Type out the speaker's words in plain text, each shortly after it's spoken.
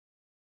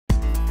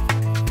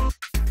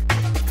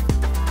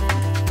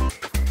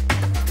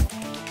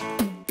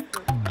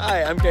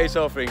Hi, I'm Kees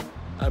Cees.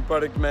 I'm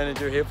product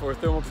manager here for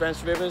thermal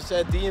transfer ribbons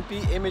at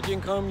DNP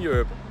Imaging.com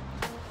Europe.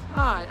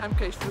 Hi, I'm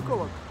Kees Cees,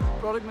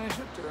 product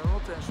manager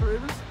thermal transfer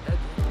ribbons at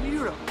DNP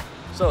Europe.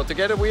 So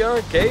together we are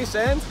Kees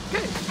and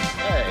Kees.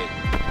 Hey.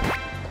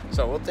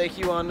 So we'll take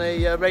you on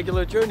a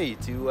regular journey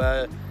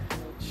to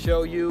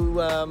show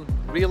you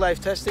real-life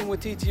testing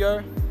with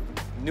TTR,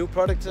 new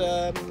product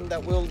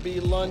that we'll be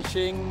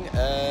launching,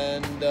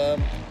 and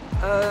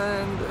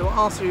we'll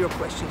answer your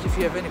questions. If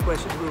you have any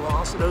questions, we will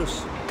answer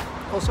those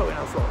also in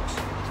our vlogs.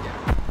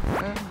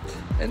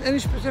 yeah. And any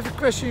specific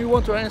question you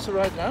want to answer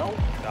right now?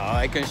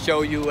 I can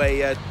show you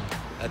a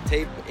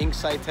tape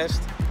Inkside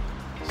test.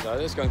 So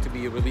this is going to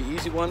be a really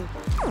easy one.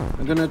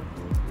 I'm gonna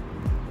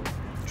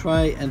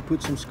try and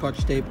put some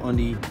scotch tape on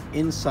the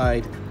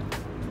inside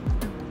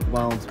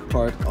wound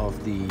part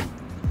of the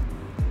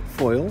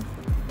foil.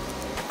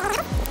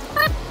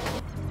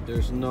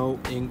 There's no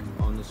ink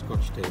on the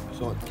scotch tape.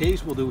 So what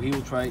Kees will do, he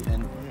will try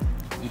and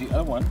do the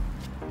other one.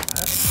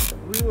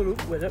 We will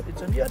look whether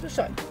it's on the other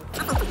side.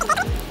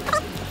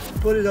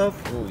 Put it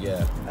off. Oh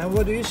yeah. And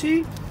what do you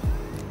see?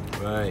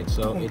 Right,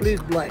 so Complete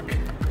black.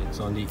 it's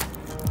on the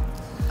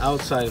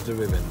outside of the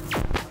ribbon.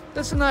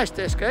 That's a nice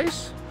test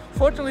case.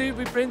 Fortunately,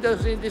 we print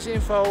this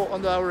info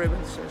on our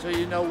ribbons, so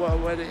you know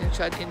where the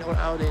inside in or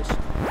out is.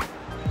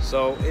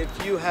 So if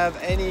you have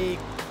any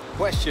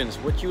questions,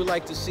 what you would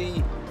like to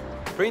see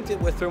printed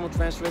with thermal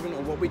transfer ribbon,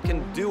 or what we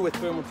can do with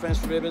thermal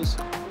transfer ribbons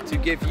to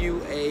give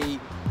you a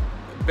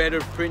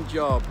better print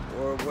job,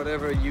 or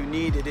whatever you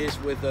need it is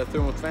with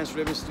thermal transfer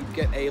ribbons to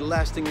get a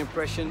lasting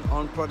impression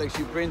on products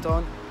you print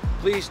on,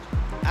 please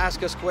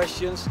ask us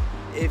questions.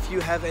 If you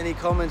have any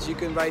comments, you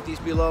can write these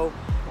below,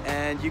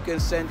 and you can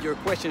send your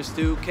questions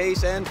to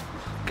Kees and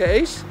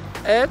Kees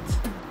at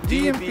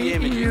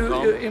DNP.eu.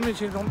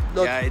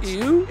 Yeah,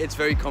 DNP.eu. it's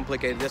very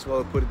complicated, that's why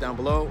I'll put it down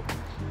below.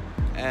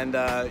 And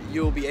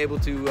you'll be able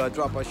to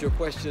drop us your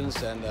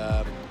questions, and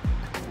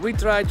we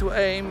try to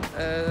aim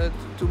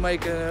to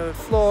make a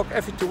vlog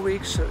every 2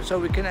 weeks so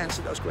we can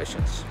answer those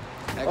questions.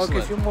 Excellent. Or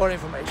give you more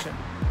information.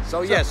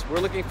 So yes,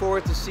 we're looking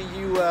forward to see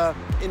you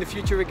in the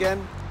future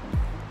again,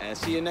 and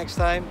see you next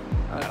time.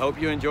 I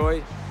hope you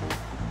enjoy.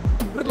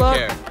 Good luck.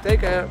 Take care. Take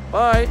care.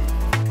 Bye.